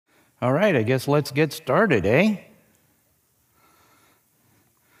All right, I guess let's get started, eh?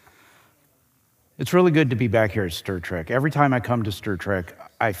 It's really good to be back here at Stir Trek. Every time I come to Stir Trek,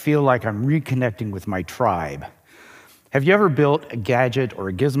 I feel like I'm reconnecting with my tribe. Have you ever built a gadget or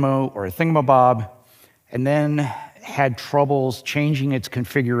a gizmo or a thingamabob and then had troubles changing its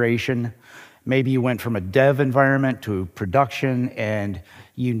configuration? Maybe you went from a dev environment to production and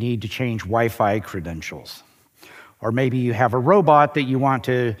you need to change Wi-Fi credentials. Or maybe you have a robot that you want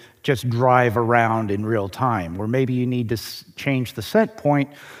to just drive around in real time. Or maybe you need to change the set point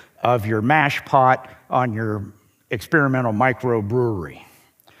of your mash pot on your experimental microbrewery.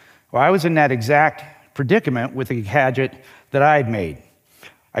 Well, I was in that exact predicament with a gadget that I'd made.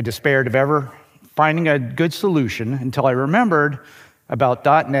 I despaired of ever finding a good solution until I remembered about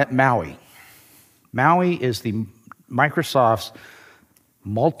 .NET MAUI. MAUI is the Microsoft's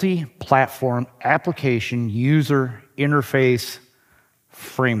multi-platform application user interface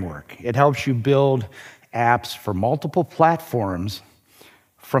framework. It helps you build apps for multiple platforms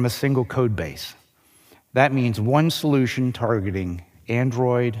from a single code base. That means one solution targeting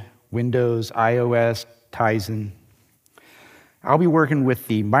Android, Windows, iOS, Tizen. I'll be working with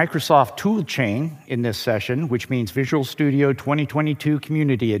the Microsoft toolchain in this session, which means Visual Studio 2022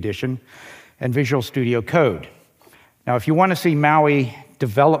 Community Edition and Visual Studio Code. Now, if you want to see MAUI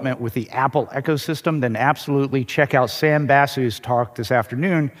development with the Apple ecosystem, then absolutely check out Sam Basu's talk this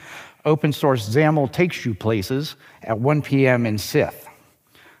afternoon, Open Source XAML Takes You Places, at 1 p.m. in Sith.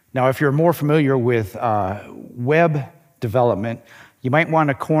 Now, if you're more familiar with web development, you might want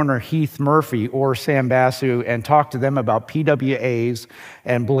to corner Heath Murphy or Sam Basu and talk to them about PWAs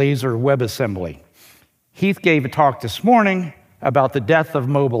and Blazor WebAssembly. Heath gave a talk this morning about the death of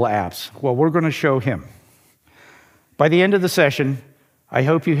mobile apps. Well, we're going to show him. By the end of the session, I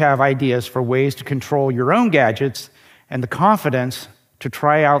hope you have ideas for ways to control your own gadgets and the confidence to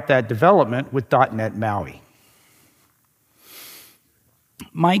try out that development with .NET MAUI.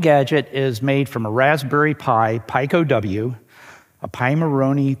 My gadget is made from a Raspberry Pi Pico W, a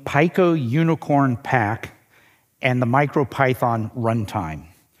Pimeroni Pico Unicorn pack, and the MicroPython runtime.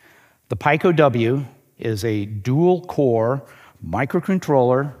 The Pico W is a dual-core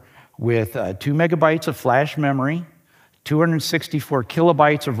microcontroller with 2 megabytes of flash memory, 264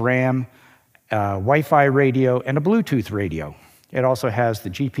 kilobytes of RAM, Wi-Fi radio, and a Bluetooth radio. It also has the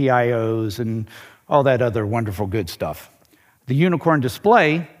GPIOs and all that other wonderful good stuff. The Unicorn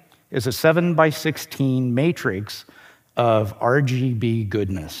display is a 7x16 matrix of RGB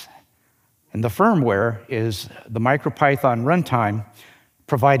goodness. And the firmware is the MicroPython runtime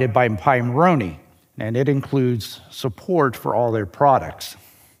provided by Pimeroni, and it includes support for all their products.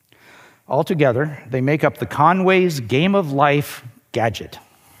 Altogether, they make up the Conway's Game of Life gadget.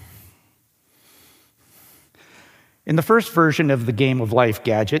 In the first version of the Game of Life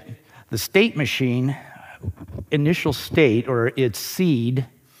gadget, the state machine initial state, or its seed,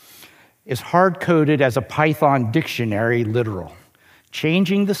 is hard-coded as a Python dictionary literal.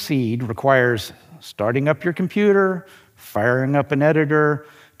 Changing the seed requires starting up your computer, firing up an editor,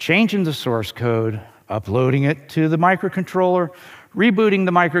 changing the source code, uploading it to the microcontroller, rebooting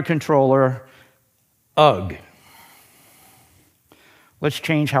the microcontroller. Ugh. Let's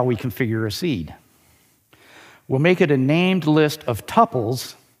change how we configure a seed. We'll make it a named list of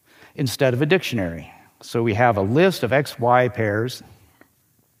tuples instead of a dictionary. So we have a list of XY pairs.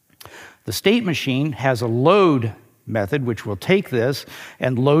 The state machine has a load method, which will take this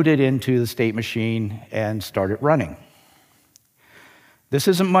and load it into the state machine and start it running. This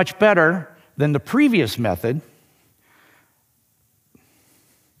isn't much better than the previous method,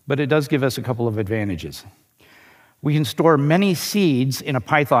 but it does give us a couple of advantages. We can store many seeds in a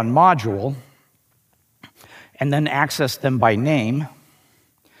Python module and then access them by name.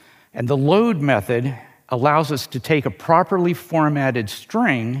 And the load method allows us to take a properly formatted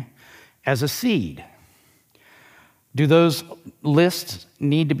string as a seed. Do those lists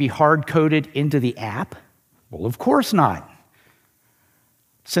need to be hard-coded into the app? Well, of course not.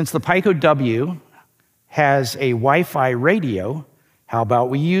 Since the Pico W has a Wi-Fi radio, how about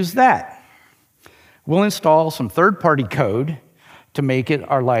we use that? We'll install some third-party code to make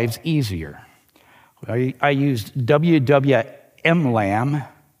our lives easier. I used MMWLAN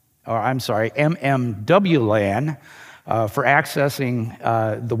for accessing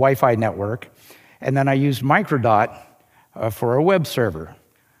the Wi-Fi network, and then I used Microdot for a web server.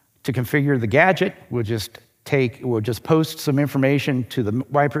 To configure the gadget, we'll just post some information to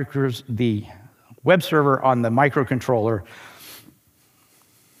the web server on the microcontroller,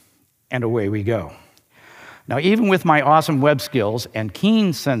 and away we go. Now, even with my awesome web skills and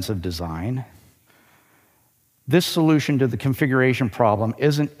keen sense of design, This solution to the configuration problem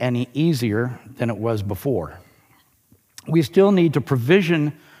isn't any easier than it was before. We still need to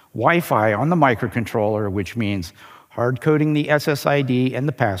provision Wi-Fi on the microcontroller, which means hard-coding the SSID and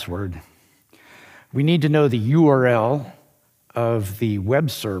the password. We need to know the URL of the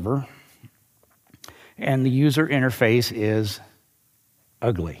web server, and the user interface is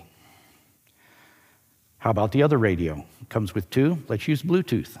ugly. How about the other radio? It comes with two. Let's use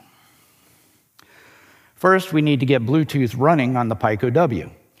Bluetooth. First, we need to get Bluetooth running on the Pico W.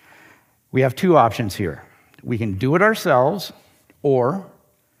 We have two options here. We can do it ourselves, or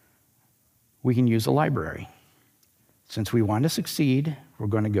we can use a library. Since we want to succeed, we're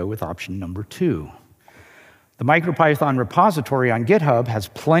going to go with option number 2. The MicroPython repository on GitHub has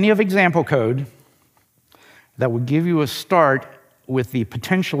plenty of example code that will give you a start with the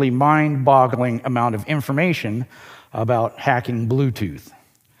potentially mind-boggling amount of information about hacking Bluetooth.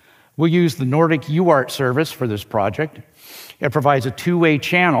 We'll use the Nordic UART service for this project. It provides a two-way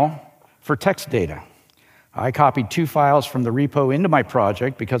channel for text data. I copied 2 files from the repo into my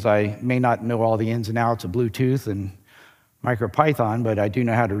project because I may not know all the ins and outs of Bluetooth and MicroPython, but I do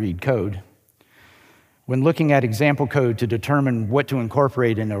know how to read code. When looking at example code to determine what to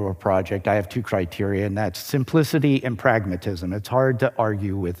incorporate into a project, I have 2 criteria, and that's simplicity and pragmatism. It's hard to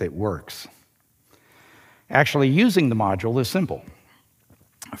argue with it works. Actually, using the module is simple.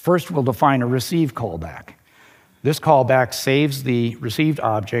 First, we'll define a receive callback. This callback saves the received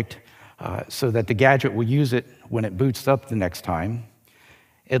object so that the gadget will use it when it boots up the next time.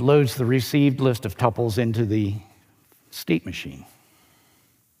 It loads the received list of tuples into the state machine.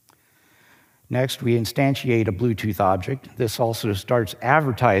 Next, we instantiate a Bluetooth object. This also starts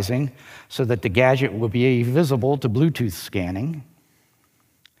advertising so that the gadget will be visible to Bluetooth scanning.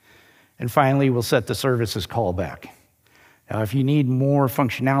 And finally, we'll set the service's callback. Now, if you need more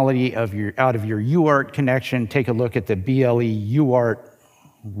functionality out of your UART connection, take a look at the BLE UART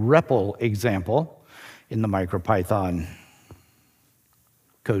REPL example in the MicroPython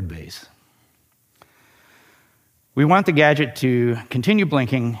code base. We want the gadget to continue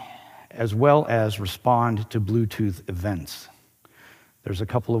blinking as well as respond to Bluetooth events. There's a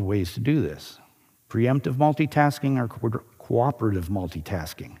couple of ways to do this: preemptive multitasking or cooperative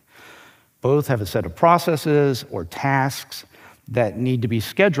multitasking. Both have a set of processes or tasks that need to be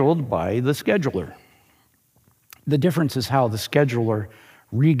scheduled by the scheduler. The difference is how the scheduler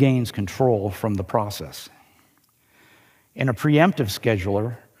regains control from the process. In a preemptive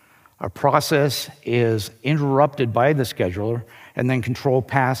scheduler, a process is interrupted by the scheduler and then control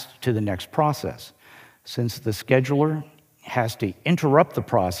passed to the next process. Since the scheduler has to interrupt the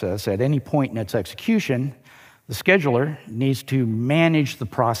process at any point in its execution, the scheduler needs to manage the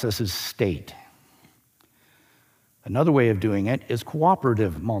process's state. Another way of doing it is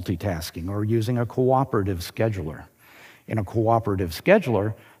cooperative multitasking, or using a cooperative scheduler. In a cooperative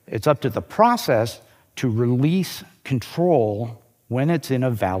scheduler, it's up to the process to release control when it's in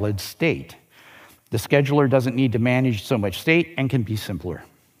a valid state. The scheduler doesn't need to manage so much state and can be simpler.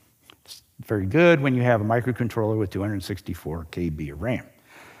 It's very good when you have a microcontroller with 264 KB of RAM.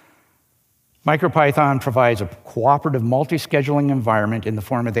 MicroPython provides a cooperative multi-scheduling environment in the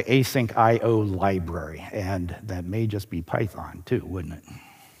form of the async IO library, and that may just be Python too, wouldn't it?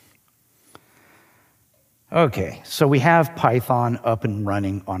 Okay, so we have Python up and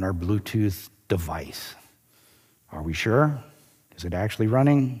running on our Bluetooth device. Are we sure? Is it actually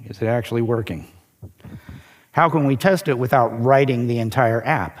running? Is it actually working? How can we test it without writing the entire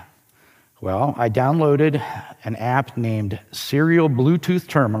app? Well, I downloaded an app named Serial Bluetooth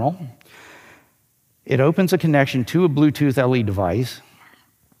Terminal. It opens a connection to a Bluetooth LE device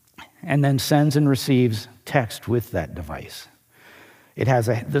and then sends and receives text with that device.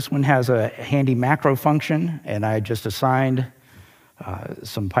 This one has a handy macro function, and I just assigned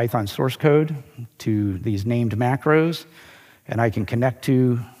some Python source code to these named macros, and I can connect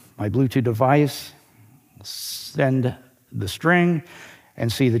to my Bluetooth device, send the string,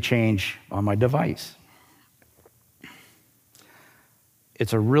 and see the change on my device.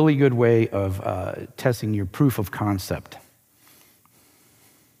 It's a really good way of testing your proof of concept.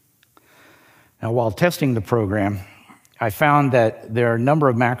 Now, while testing the program, I found that there are a number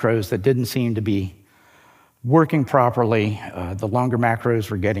of macros that didn't seem to be working properly. The longer macros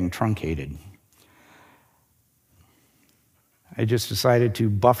were getting truncated. I just decided to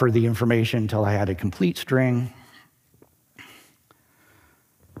buffer the information until I had a complete string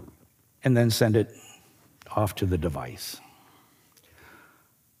and then send it off to the device.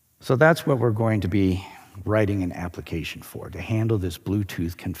 So that's what we're going to be writing an application for, to handle this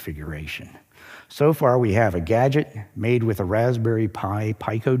Bluetooth configuration. So far, we have a gadget made with a Raspberry Pi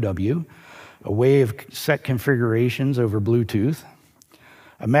Pico W a way of set configurations over Bluetooth,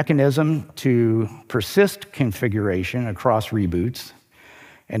 a mechanism to persist configuration across reboots,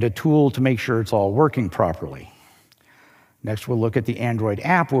 and a tool to make sure it's all working properly. Next, we'll look at the Android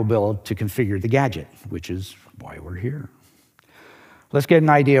app we'll build to configure the gadget, which is why we're here. Let's get an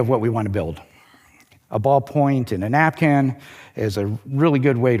idea of what we want to build. A ballpoint and a napkin is a really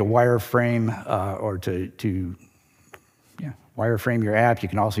good way to wireframe or to wireframe your app. You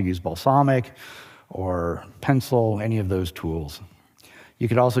can also use Balsamic or Pencil, any of those tools. You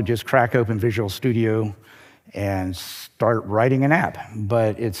could also just crack open Visual Studio and start writing an app,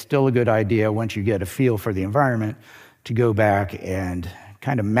 but it's still a good idea once you get a feel for the environment to go back and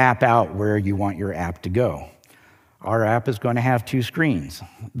kind of map out where you want your app to go. Our app is going to have two screens.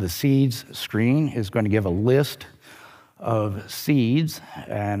 The seeds screen is going to give a list of seeds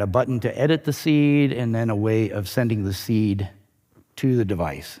and a button to edit the seed, and then a way of sending the seed to the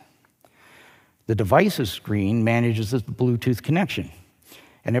device. The devices screen manages the Bluetooth connection,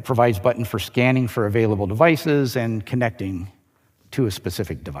 and it provides a button for scanning for available devices and connecting to a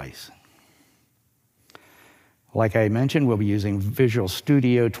specific device. Like I mentioned, we'll be using Visual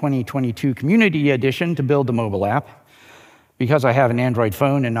Studio 2022 Community Edition to build the mobile app. Because I have an Android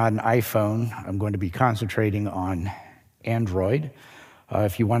phone and not an iPhone, I'm going to be concentrating on Android.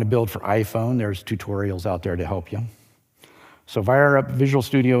 If you want to build for iPhone, there's tutorials out there to help you. So fire up Visual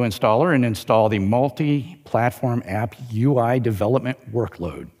Studio Installer and install the multi-platform app UI development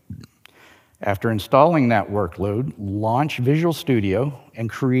workload. After installing that workload, launch Visual Studio and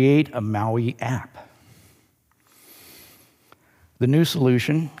create a MAUI app. The new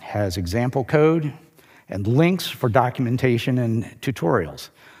solution has example code and links for documentation and tutorials.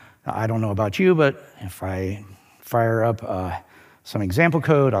 Now, I don't know about you, but if I fire up some example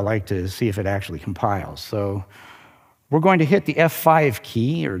code, I like to see if it actually compiles. So we're going to hit the F5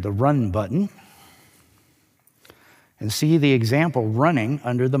 key, or the Run button, and see the example running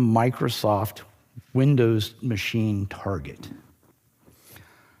under the Microsoft Windows machine target.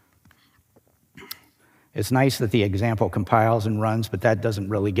 It's nice that the example compiles and runs, but that doesn't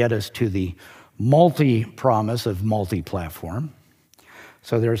really get us to the multi-promise of multi-platform.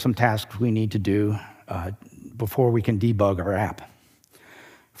 So there are some tasks we need to do before we can debug our app.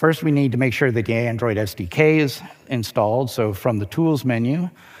 First, we need to make sure that the Android SDK is installed. So from the Tools menu,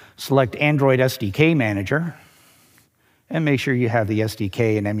 select Android SDK Manager, and make sure you have the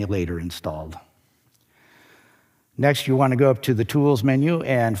SDK and emulator installed. Next, you want to go up to the Tools menu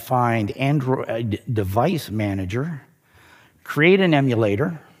and find Android Device Manager. Create an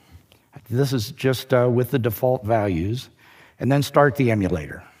emulator. This is just with the default values, and then start the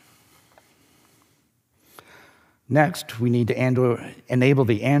emulator. Next, we need to enable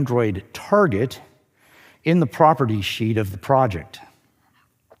the Android target in the properties sheet of the project.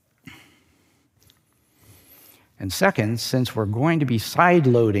 And second, since we're going to be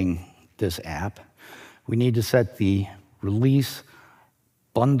side-loading this app, we need to set the release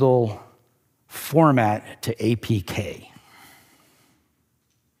bundle format to APK.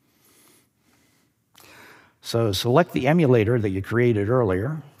 So select the emulator that you created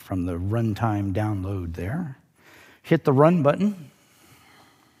earlier from the runtime download there. Hit the Run button,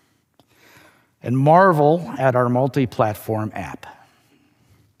 and marvel at our multi-platform app.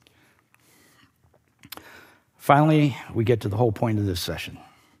 Finally, we get to the whole point of this session,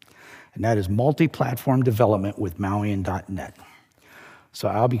 and that is multi-platform development with MAUI and .NET. So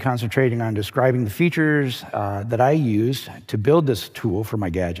I'll be concentrating on describing the features that I used to build this tool for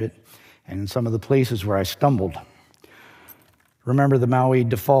my gadget, and some of the places where I stumbled. Remember, the MAUI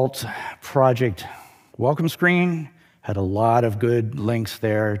default project welcome screen had a lot of good links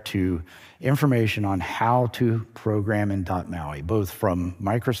there to information on how to program in .MAUI, both from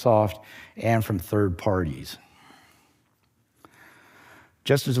Microsoft and from third parties.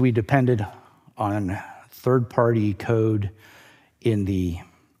 Just as we depended on third-party code in the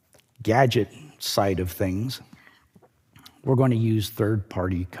gadget side of things, we're going to use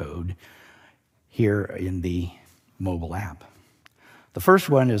third-party code here in the mobile app. The first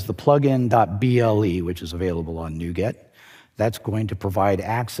one is the plugin.ble, which is available on NuGet. That's going to provide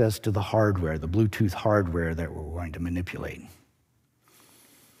access to the hardware, the Bluetooth hardware that we're going to manipulate.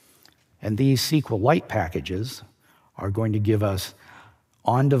 And these SQLite packages are going to give us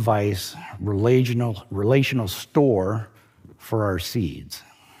on-device relational store for our seeds.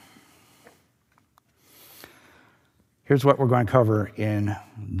 Here's what we're going to cover in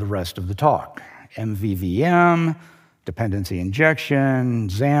the rest of the talk. MVVM, dependency injection,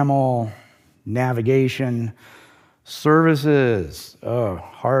 XAML, navigation, services,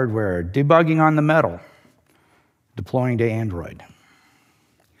 hardware, debugging on the metal, deploying to Android.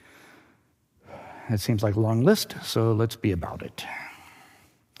 It seems like a long list, so let's be about it.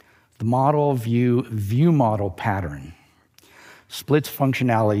 The model view model pattern splits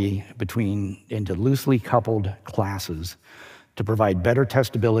functionality into loosely coupled classes to provide better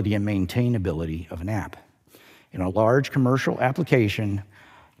testability and maintainability of an app. In a large commercial application,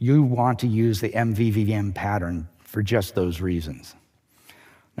 you want to use the MVVM pattern for just those reasons.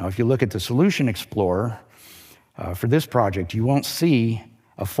 Now, if you look at the Solution Explorer for this project, you won't see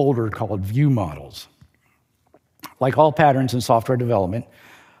a folder called View Models. Like all patterns in software development,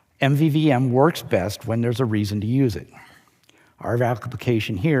 MVVM works best when there's a reason to use it. Our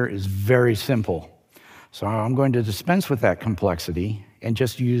application here is very simple, so I'm going to dispense with that complexity and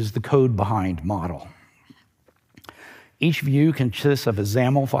just use the code behind model. Each view consists of a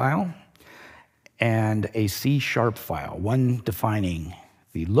XAML file and a C# file, one defining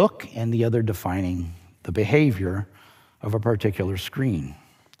the look and the other defining the behavior of a particular screen.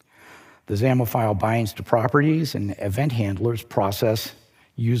 The XAML file binds to properties, and event handlers process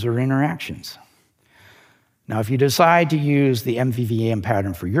user interactions. Now, if you decide to use the MVVM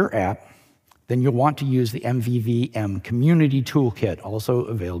pattern for your app, then you'll want to use the MVVM Community Toolkit, also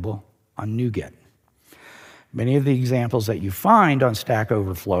available on NuGet. Many of the examples that you find on Stack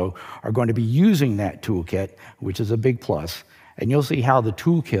Overflow are going to be using that toolkit, which is a big plus, and you'll see how the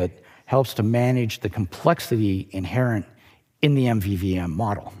toolkit helps to manage the complexity inherent in the MVVM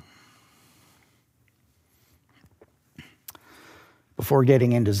model. Before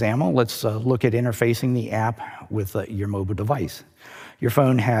getting into XAML, let's look at interfacing the app with your mobile device. Your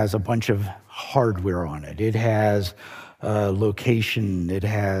phone has a bunch of hardware on it. It has location, it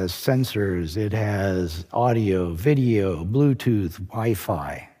has sensors, it has audio, video, Bluetooth,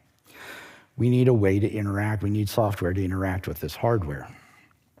 Wi-Fi. We need a way to interact. We need software to interact with this hardware.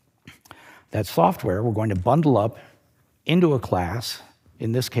 That software we're going to bundle up into a class,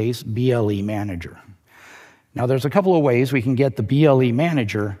 in this case, BLE Manager. Now, there's a couple of ways we can get the BLE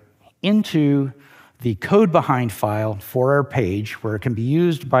Manager into the code behind file for our page, where it can be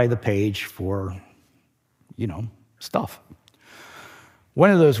used by the page for, stuff.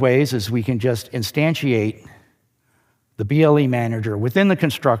 One of those ways is we can just instantiate the BLE Manager within the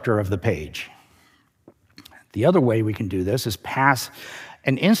constructor of the page. The other way we can do this is pass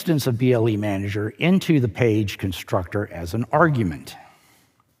an instance of BLE Manager into the page constructor as an argument.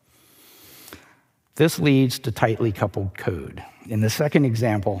 This leads to tightly coupled code. In the second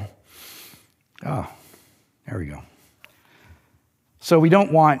example, there we go. So we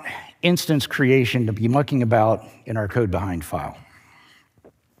don't want instance creation to be mucking about in our code behind file.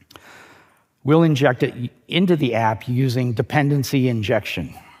 We'll inject it into the app using dependency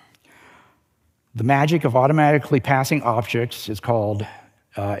injection. The magic of automatically passing objects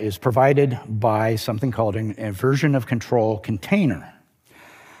is provided by something called an inversion of control container.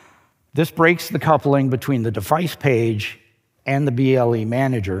 This breaks the coupling between the device page and the BLE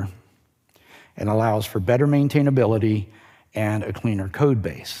Manager and allows for better maintainability and a cleaner code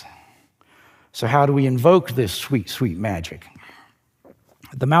base. So how do we invoke this sweet, sweet magic?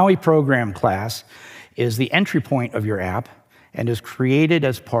 The MAUI program class is the entry point of your app and is created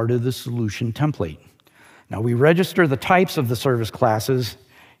as part of the solution template. Now, we register the types of the service classes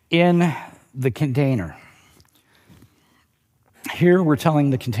in the container. Here, we're telling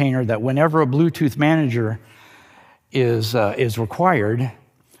the container that whenever a Bluetooth manager is required,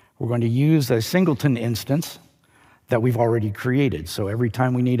 we're going to use a singleton instance that we've already created. So every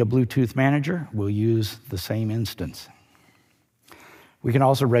time we need a Bluetooth manager, we'll use the same instance. We can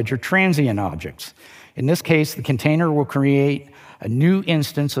also register transient objects. In this case, the container will create a new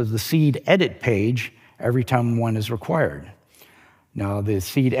instance of the seed edit page every time one is required. Now, the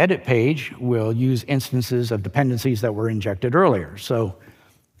seed edit page will use instances of dependencies that were injected earlier. So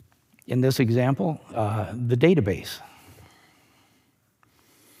in this example, the database.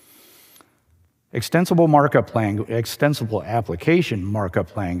 Extensible application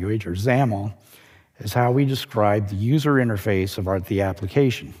markup language, or XAML, is how we describe the user interface of the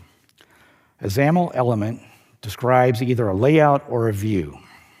application. A XAML element describes either a layout or a view.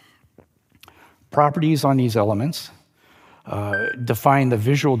 Properties on these elements define the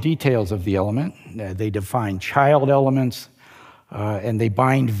visual details of the element. They define child elements, and they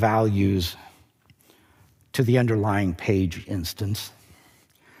bind values to the underlying page instance.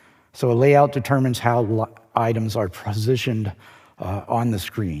 So a layout determines how items are positioned on the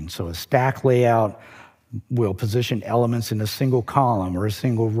screen. So a stack layout will position elements in a single column or a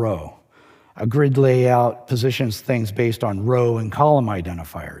single row. A grid layout positions things based on row and column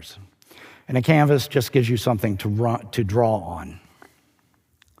identifiers. And a canvas just gives you something to draw on.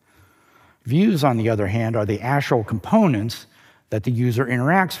 Views, on the other hand, are the actual components that the user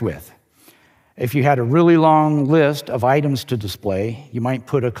interacts with. If you had a really long list of items to display, you might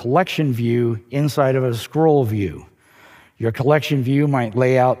put a collection view inside of a scroll view. Your collection view might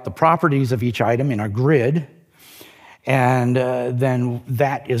lay out the properties of each item in a grid, and then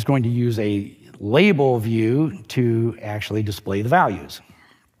that is going to use a label view to actually display the values.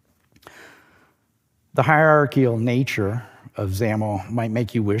 The hierarchical nature of XAML might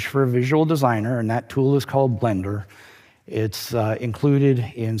make you wish for a visual designer, and that tool is called Blender. It's included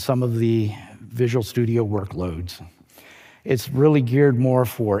in some of the Visual Studio workloads. It's really geared more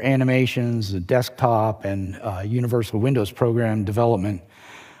for animations, desktop, and Universal Windows program development,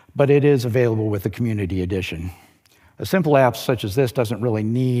 but it is available with the Community Edition. A simple app such as this doesn't really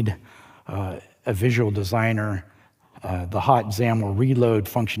need a visual designer. The hot XAML reload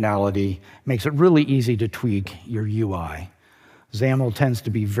functionality makes it really easy to tweak your UI. XAML tends to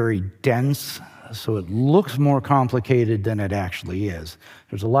be very dense, so it looks more complicated than it actually is.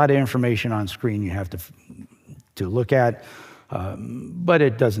 There's a lot of information on screen you have to look at, but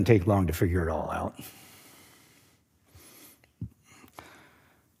it doesn't take long to figure it all out.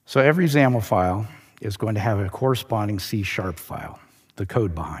 So every XAML file is going to have a corresponding C# file, the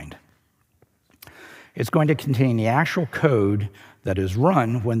code behind. It's going to contain the actual code that is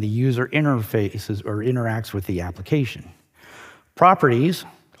run when the user interfaces or interacts with the application. Properties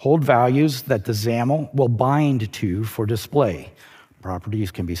hold values that the XAML will bind to for display.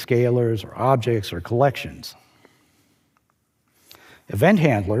 Properties can be scalars or objects or collections. Event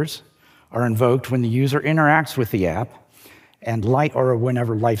handlers are invoked when the user interacts with the app and or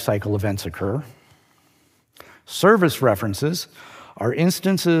whenever lifecycle events occur. Service references are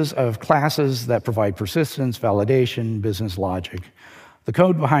instances of classes that provide persistence, validation, business logic. The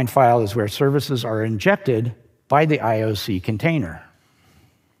code behind file is where services are injected by the IOC container.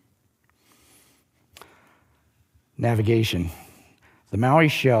 Navigation. The MAUI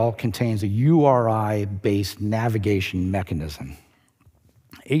shell contains a URI-based navigation mechanism.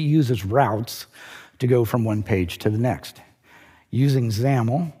 It uses routes to go from one page to the next. Using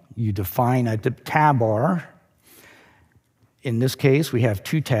XAML, you define a tab bar. In this case, we have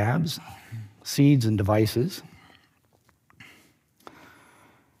 2 tabs, seeds and devices.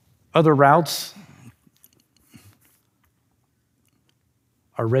 Other routes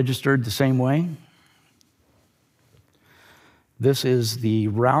are registered the same way. This is the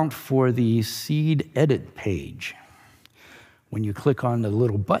route for the seed edit page. When you click on the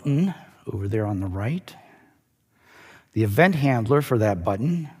little button over there on the right, the event handler for that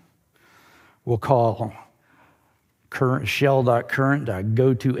button will call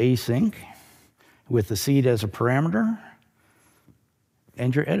shell.current.goToAsync with the seed as a parameter,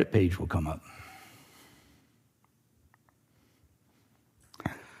 and your edit page will come up.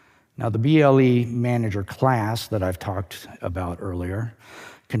 Now, the BLE Manager class that I've talked about earlier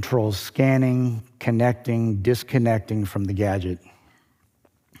controls scanning, connecting, disconnecting from the gadget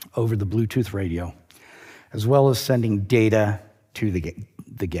over the Bluetooth radio, as well as sending data to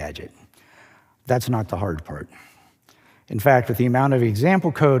the gadget. That's not the hard part. In fact, with the amount of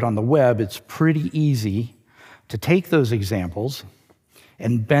example code on the web, it's pretty easy to take those examples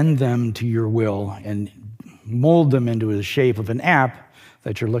and bend them to your will and mold them into the shape of an app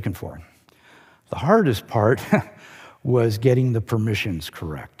that you're looking for. The hardest part was getting the permissions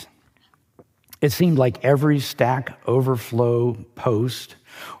correct. It seemed like every Stack Overflow post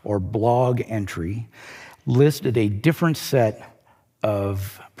or blog entry listed a different set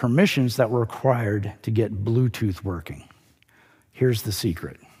of permissions that were required to get Bluetooth working. Here's the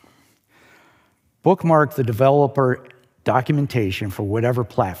secret. Bookmark the developer documentation for whatever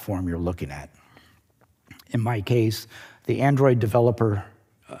platform you're looking at. In my case, the Android developer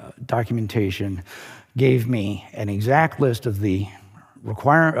documentation gave me an exact list of the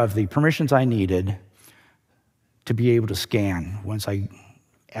permissions I needed to be able to scan. Once I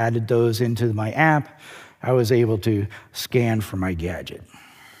added those into my app, I was able to scan for my gadget.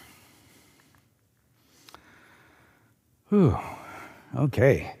 Whew.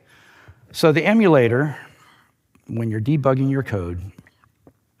 Okay. So the emulator, when you're debugging your code,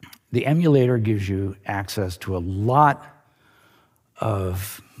 the emulator gives you access to a lot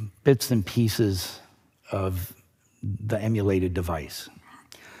of bits and pieces of the emulated device.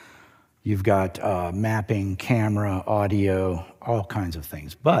 You've got mapping, camera, audio, all kinds of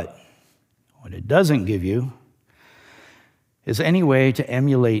things. But what it doesn't give you is any way to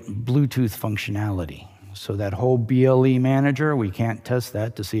emulate Bluetooth functionality. So that whole BLE manager, we can't test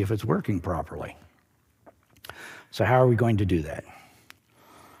that to see if it's working properly. So how are we going to do that?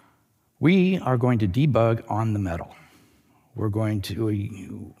 We are going to debug on the metal. We're going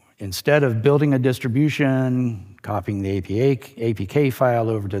to, instead of building a distribution, copying the APK file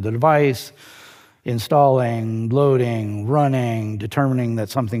over to the device, installing, loading, running, determining that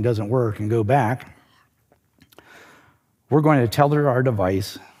something doesn't work and go back, we're going to tether our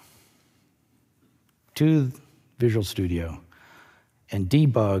device to Visual Studio and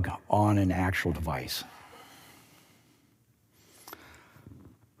debug on an actual device.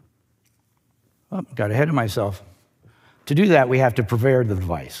 Oh, got ahead of myself. To do that, we have to prepare the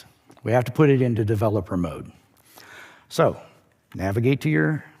device. We have to put it into developer mode. So, navigate to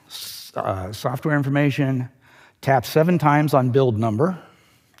your software information, tap 7 times on build number,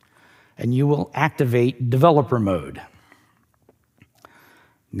 and you will activate developer mode.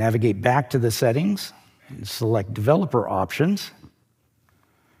 Navigate back to the settings, and select developer options,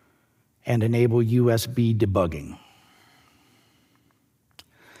 and enable USB debugging.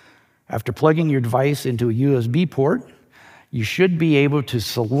 After plugging your device into a USB port, you should be able to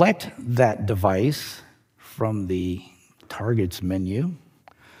select that device from the Targets menu,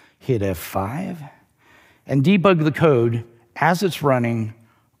 hit F5, and debug the code as it's running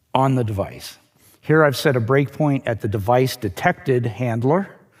on the device. Here I've set a breakpoint at the device detected handler,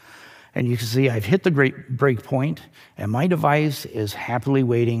 and you can see I've hit the breakpoint, and my device is happily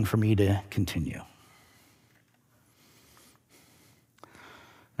waiting for me to continue.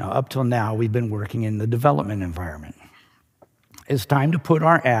 Now, up till now, we've been working in the development environment. It's time to put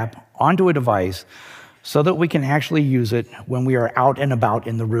our app onto a device so that we can actually use it when we are out and about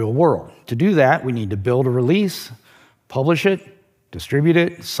in the real world. To do that, we need to build a release, publish it, distribute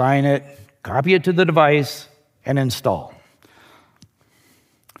it, sign it, copy it to the device, and install.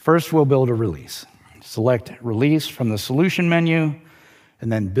 First, we'll build a release. Select Release from the Solution menu,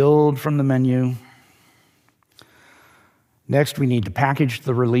 and then Build from the menu. Next, we need to package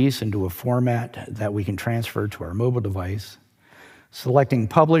the release into a format that we can transfer to our mobile device. Selecting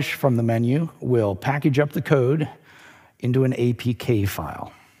Publish from the menu will package up the code into an APK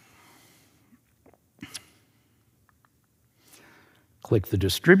file. Click the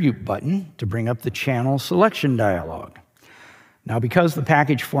Distribute button to bring up the channel selection dialog. Now, because the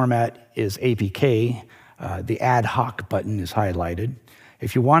package format is APK, the Ad Hoc button is highlighted.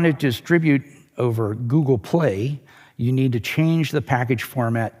 If you want to distribute over Google Play, you need to change the package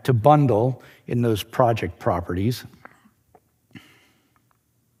format to bundle in those project properties.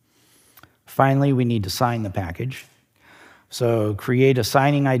 Finally, we need to sign the package. So create a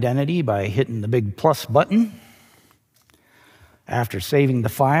signing identity by hitting the big plus button. After saving the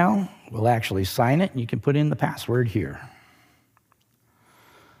file, we'll actually sign it, and you can put in the password here.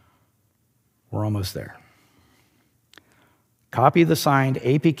 We're almost there. Copy the signed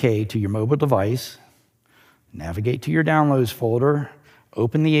APK to your mobile device, navigate to your Downloads folder,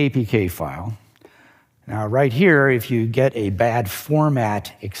 open the APK file. Now, right here, if you get a bad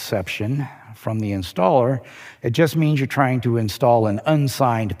format exception from the installer, it just means you're trying to install an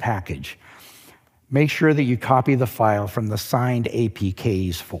unsigned package. Make sure that you copy the file from the signed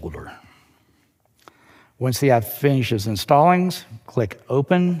APKs folder. Once the app finishes installing, click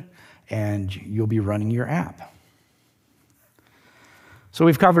Open, and you'll be running your app. So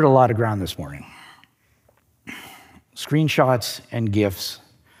we've covered a lot of ground this morning. Screenshots and GIFs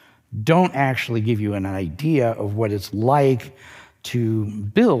don't actually give you an idea of what it's like to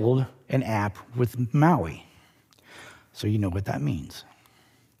build an app with MAUI. So you know what that means.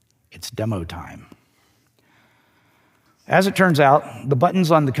 It's demo time. As it turns out, the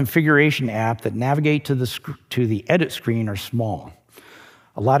buttons on the configuration app that navigate to the edit screen are small.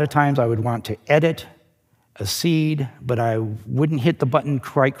 A lot of times I would want to edit a seed, but I wouldn't hit the button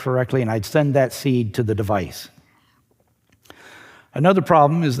quite correctly, and I'd send that seed to the device. Another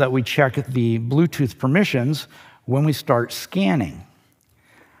problem is that we check the Bluetooth permissions when we start scanning.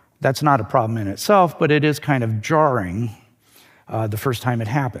 That's not a problem in itself, but it is kind of jarring the first time it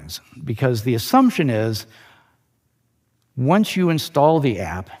happens, because the assumption is once you install the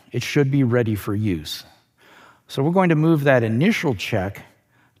app, it should be ready for use. So we're going to move that initial check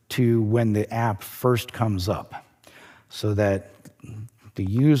to when the app first comes up, so that the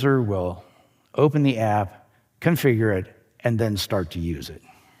user will open the app, configure it, and then start to use it.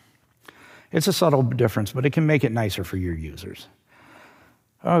 It's a subtle difference, but it can make it nicer for your users.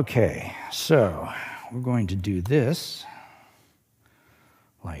 Okay, so we're going to do this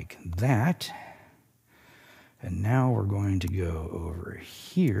like that. And now we're going to go over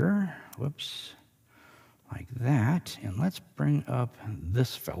here, whoops, like that. And let's bring up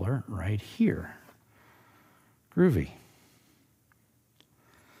this feller right here. Groovy.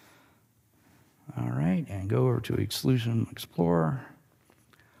 All right, and go over to Exclusion Explorer.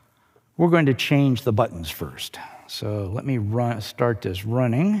 We're going to change the buttons first. So let me start this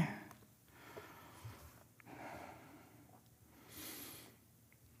running.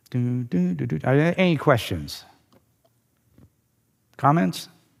 Any questions? Comments?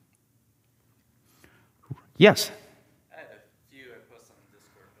 Yes? I had a few I posted on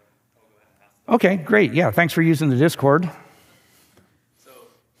Discord, but I'll go ahead and ask them. Okay, great. Yeah, thanks for using the Discord. So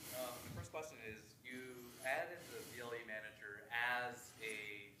the first question is, you added the VLE manager as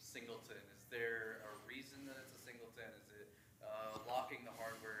a singleton. Is there a reason that it's a singleton? Is it locking the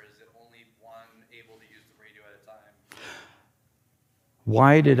hardware? Is it only one able to use the radio at a time?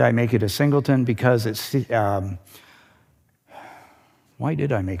 Why did I make it a singleton? Because it's... why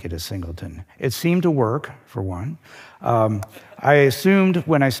did I make it a singleton? It seemed to work, for one. I assumed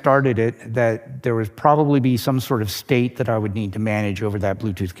when I started it that there would probably be some sort of state that I would need to manage over that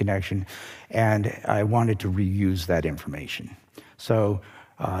Bluetooth connection, and I wanted to reuse that information. So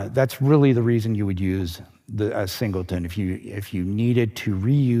that's really the reason you would use a singleton, if you needed to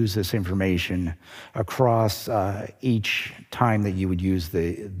reuse this information across each time that you would use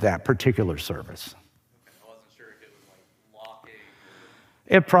that particular service. Okay, I wasn't sure if it was like locking.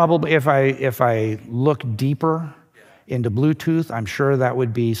 It probably, if I look deeper into Bluetooth, I'm sure that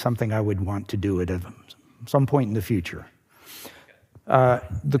would be something I would want to do at some point in the future.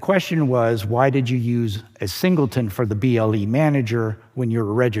 The question was, why did you use a singleton for the BLE manager when you're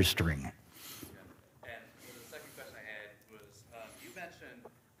registering? And the second question I had was, you mentioned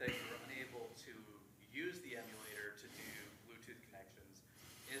that you were unable to use the emulator to do Bluetooth connections.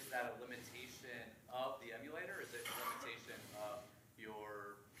 Is that a limitation of the emulator? Is it a limitation of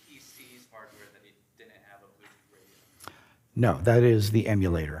your PC's hardware that it didn't have a Bluetooth radio? No, that is the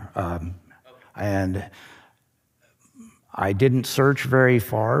emulator. And I didn't search very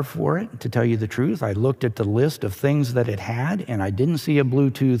far for it, to tell you the truth. I looked at the list of things that it had, and I didn't see a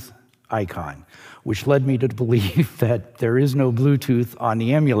Bluetooth icon, which led me to believe that there is no Bluetooth on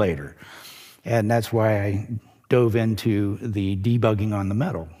the emulator. And that's why I dove into the debugging on the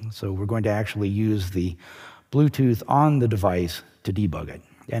metal. So we're going to actually use the Bluetooth on the device to debug it.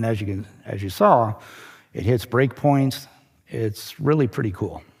 And as you saw, it hits breakpoints. It's really pretty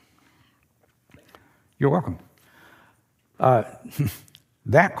cool. You're welcome.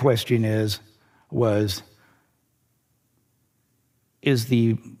 That question is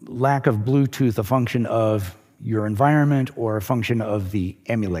the lack of Bluetooth a function of your environment or a function of the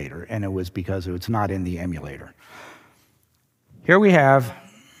emulator? And it was because it's not in the emulator. Here we have,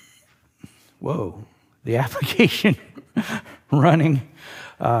 the application running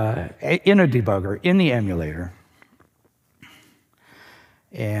in a debugger in the emulator.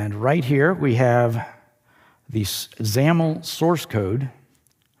 And right here we have the XAML source code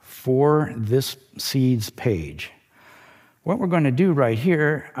for this seeds page. What we're going to do right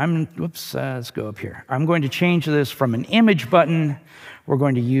here, let's go up here. I'm going to change this from an image button. We're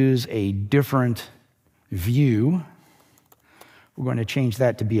going to use a different view. We're going to change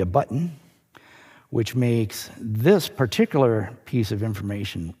that to be a button, which makes this particular piece of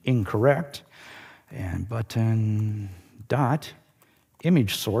information incorrect. And button dot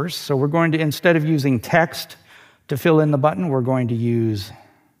image source. So we're going to, instead of using text to fill in the button, we're going to use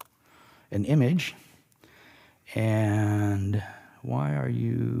an image. And why are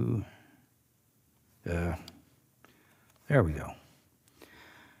you, there we go.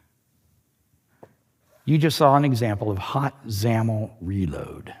 You just saw an example of hot XAML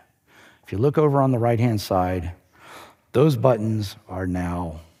reload. If you look over on the right-hand side, those buttons are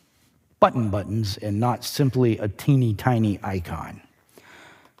now buttons and not simply a teeny tiny icon.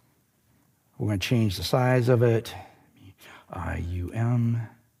 We're going to change the size of it, IUM.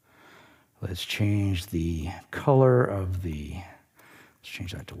 Let's change the color of let's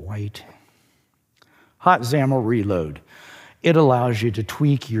change that to white. Hot XAML reload. It allows you to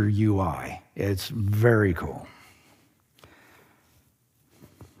tweak your UI. It's very cool.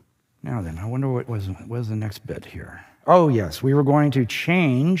 Now then, I wonder what was the next bit here. Oh yes, we were going to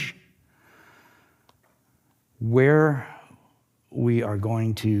change where we are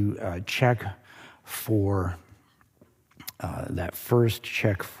going to check for that first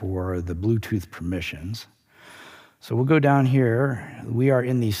check for the Bluetooth permissions. So we'll go down here. We are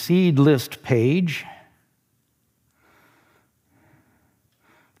in the seed list page.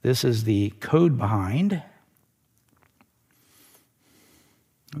 This is the code behind.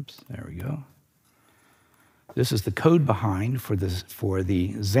 Oops, there we go. This is the code behind for the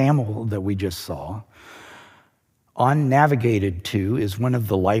XAML that we just saw. On navigated to is one of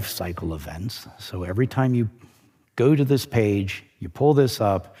the life cycle events. So every time you go to this page, you pull this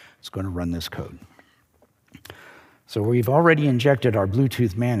up, it's going to run this code. So we've already injected our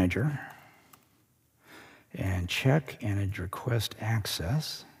Bluetooth manager. And check and request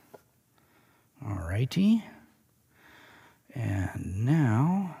access. All righty. And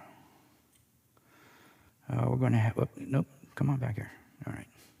now We're going to have, nope, come on back here. All right.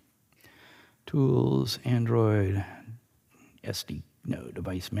 Tools, Android,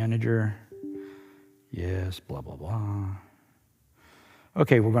 device manager. Yes, blah, blah, blah.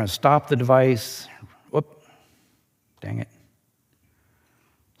 Okay, we're going to stop the device. Whoop, dang it.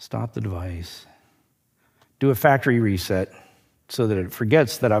 Stop the device. Do a factory reset so that it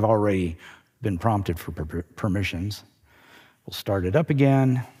forgets that I've already been prompted for permissions. We'll start it up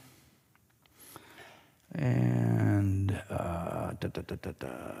again. And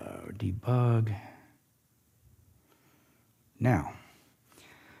debug. Now,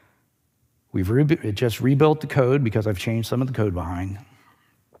 it just rebuilt the code because I've changed some of the code behind.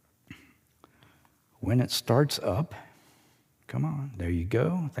 When it starts up, come on, there you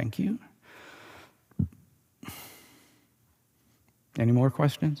go, thank you. Any more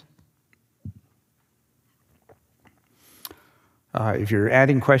questions? If you're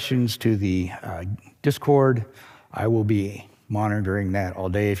adding questions to the Discord, I will be monitoring that all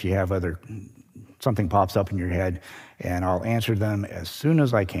day if you have something pops up in your head, and I'll answer them as soon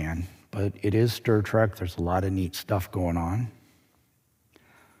as I can. But it is Stir Trek. There's a lot of neat stuff going on,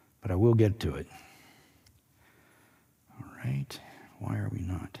 but I will get to it. All right, why are we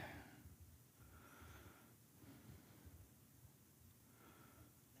not?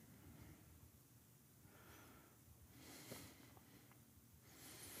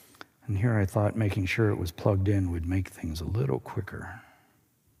 And here I thought making sure it was plugged in would make things a little quicker.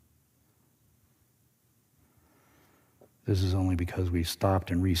 This is only because we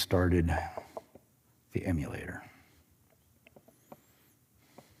stopped and restarted the emulator.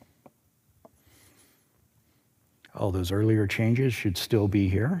 All those earlier changes should still be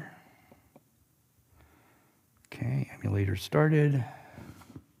here. Okay, emulator started.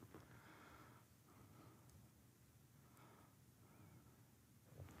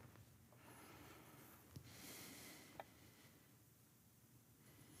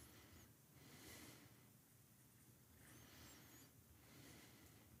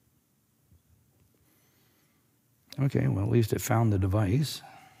 Okay, well, at least it found the device.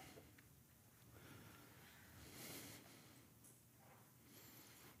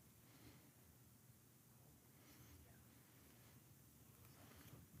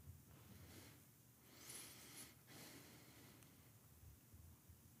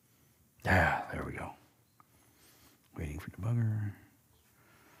 There we go. Waiting for debugger.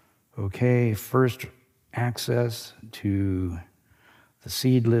 Okay, first access to the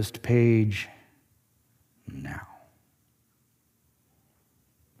seed list page now.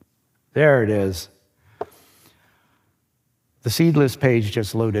 There it is. The seed list page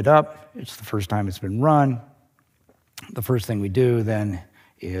just loaded up. It's the first time it's been run. The first thing we do then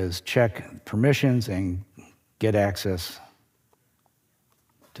is check permissions and get access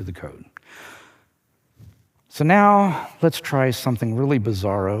to the code. So now let's try something really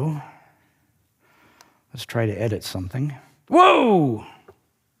bizarro. Let's try to edit something. Whoa!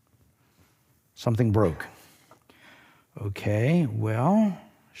 Something broke. Okay, well,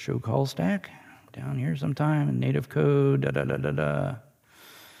 show call stack down here sometime in native code,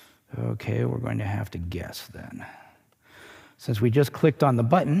 Okay, we're going to have to guess then. Since we just clicked on the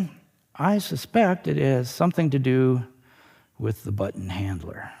button, I suspect it has something to do with the button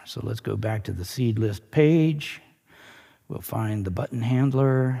handler. So let's go back to the seed list page. We'll find the button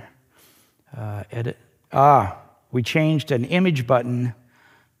handler, edit. We changed an image button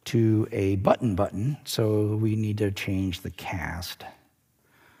to a button, so we need to change the cast.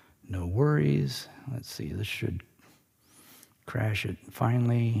 No worries. Let's see, this should crash it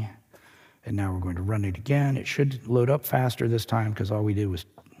finally. And now we're going to run it again. It should load up faster this time because all we did was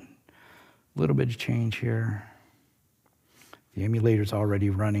a little bit of change here. The emulator's already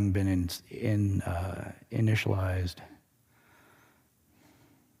running, been initialized.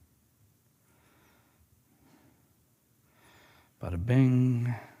 Bada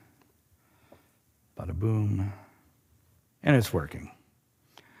bing, bada boom, and it's working.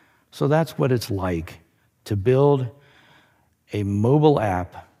 So that's what it's like to build a mobile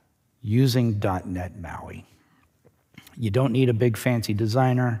app using .NET MAUI. You don't need a big fancy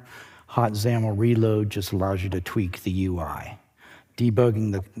designer. Hot XAML reload just allows you to tweak the UI.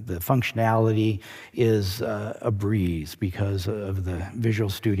 Debugging the functionality is a breeze because of the Visual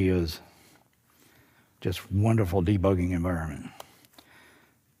Studio's just wonderful debugging environment.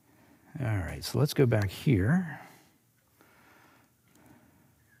 All right, so let's go back here.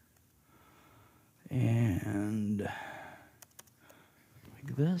 And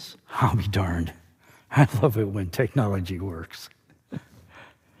like this. I'll be darned. I love it when technology works.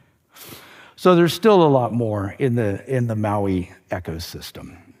 So there's still a lot more in the MAUI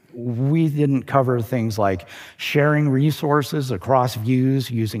ecosystem. we didn't cover things like sharing resources across views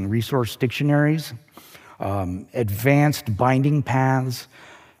using resource dictionaries, advanced binding paths,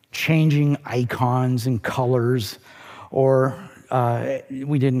 changing icons and colors, or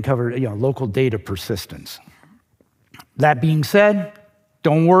we didn't cover local data persistence. That being said,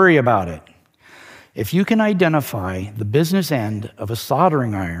 don't worry about it. If you can identify the business end of a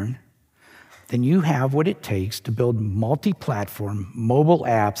soldering iron, then you have what it takes to build multi-platform mobile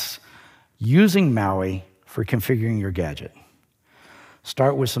apps using MAUI for configuring your gadget.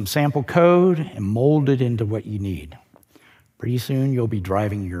 Start with some sample code and mold it into what you need. Pretty soon, you'll be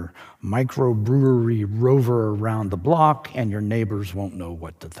driving your microbrewery rover around the block, and your neighbors won't know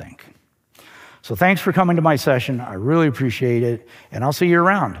what to think. So thanks for coming to my session. I really appreciate it, and I'll see you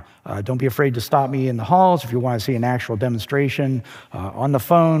around. Don't be afraid to stop me in the halls if you want to see an actual demonstration on the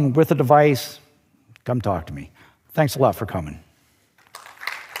phone with a device. Come talk to me. Thanks a lot for coming.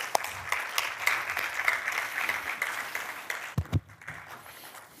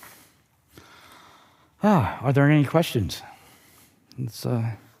 Are there any questions? It's, How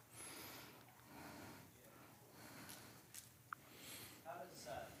does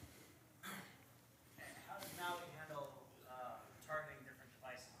MAUI handle targeting different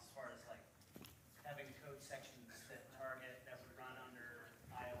devices as far as like having code sections that would run under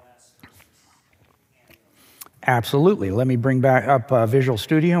iOS versus Android? Absolutely. Let me bring back up Visual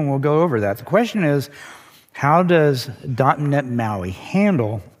Studio and we'll go over that. The question is, how does .NET MAUI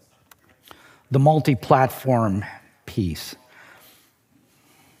handle the multi-platform piece?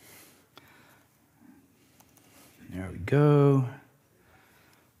 There we go.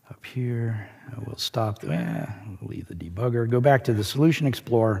 Up here, we'll stop. We'll leave the debugger. Go back to the Solution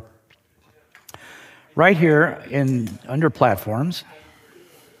Explorer. Right here under Platforms,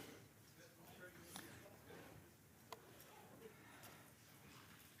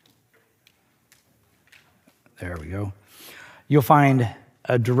 there we go. You'll find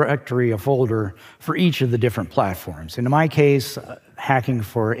a directory, a folder for each of the different platforms. In my case, hacking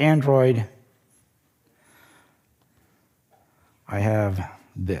for Android, I have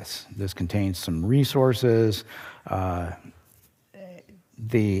this. This contains some resources.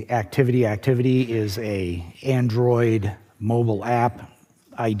 The activity is a Android mobile app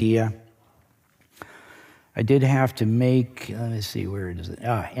idea. I did have to make, let me see, where is it?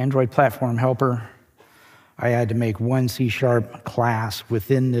 Android Platform Helper. I had to make one C# class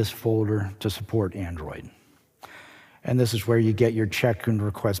within this folder to support Android. And this is where you get your check and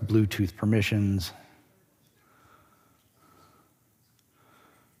request Bluetooth permissions.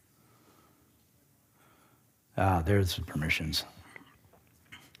 There's the permissions.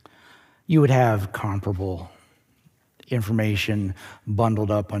 You would have comparable information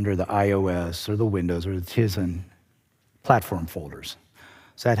bundled up under the iOS or the Windows or the Tizen platform folders.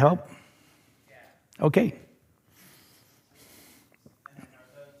 Does that help? Yeah. Okay. And then are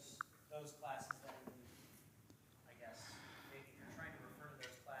those classes then, I guess, maybe you're trying to refer to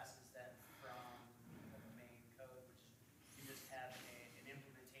those classes then from the main code, which you just have an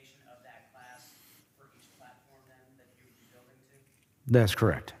implementation of that class for each platform then that you would be building to? That's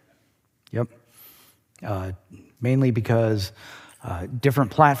correct. Yep. Mainly because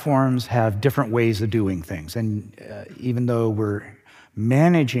different platforms have different ways of doing things. And even though we're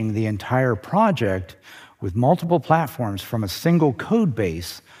managing the entire project with multiple platforms from a single code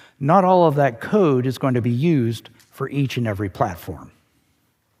base, not all of that code is going to be used for each and every platform.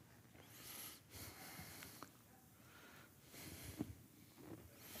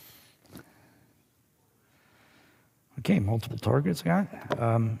 Okay, multiple targets, got.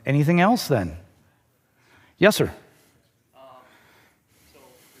 Anything else then? Yes, sir. So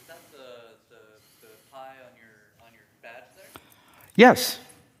is that the Pi on your badge there? Yes.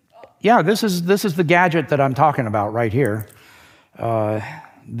 Yeah, this is the gadget that I'm talking about right here.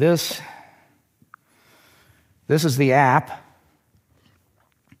 This is the app.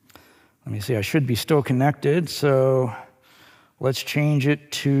 Let me see, I should be still connected, so let's change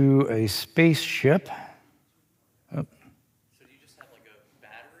it to a spaceship. Oh. So do you just have like a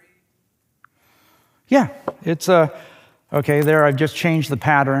battery? Yeah, it's okay, there I've just changed the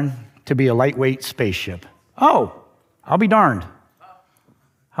pattern to be a lightweight spaceship. Oh, I'll be darned.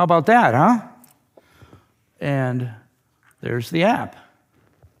 How about that, huh? And there's the app.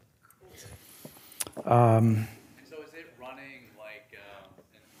 And so is it running like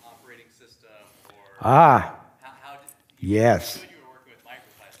an operating system or how did you yes. said you were working with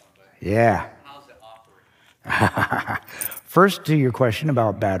MicroPython, but Yeah. how's it operating? First, to your question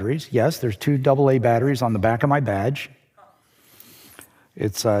about batteries, yes, there's 2 AA batteries on the back of my badge.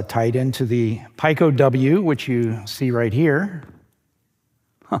 It's tied into the Pico W, which you see right here.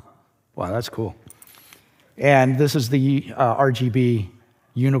 Huh. Wow, that's cool. And this is the RGB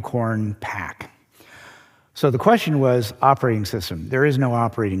Unicorn pack. So the question was operating system. There is no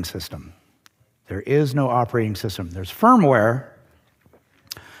operating system. There is no operating system. There's firmware.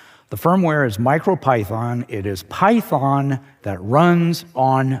 The firmware is MicroPython. It is Python that runs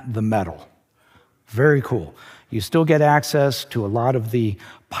on the metal. Very cool. You still get access to a lot of the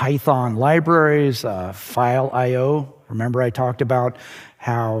Python libraries, file I/O. Remember I talked about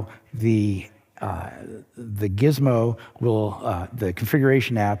how the gizmo will, the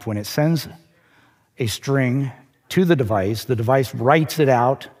configuration app, when it sends a string to the device writes it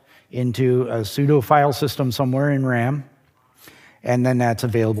out into a pseudo file system somewhere in RAM, and then that's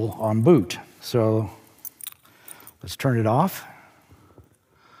available on boot. So let's turn it off.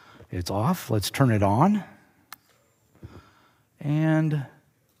 It's off. Let's turn it on. And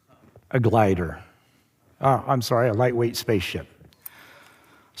a glider. Oh, I'm sorry, a lightweight spaceship.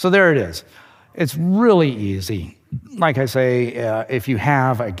 So there it is. It's really easy. Like I say, if you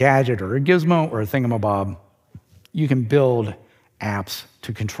have a gadget or a gizmo or a thingamabob, you can build apps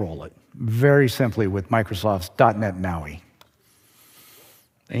to control it very simply with Microsoft's .NET MAUI.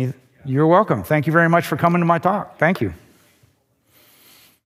 You're welcome. Thank you very much for coming to my talk. Thank you.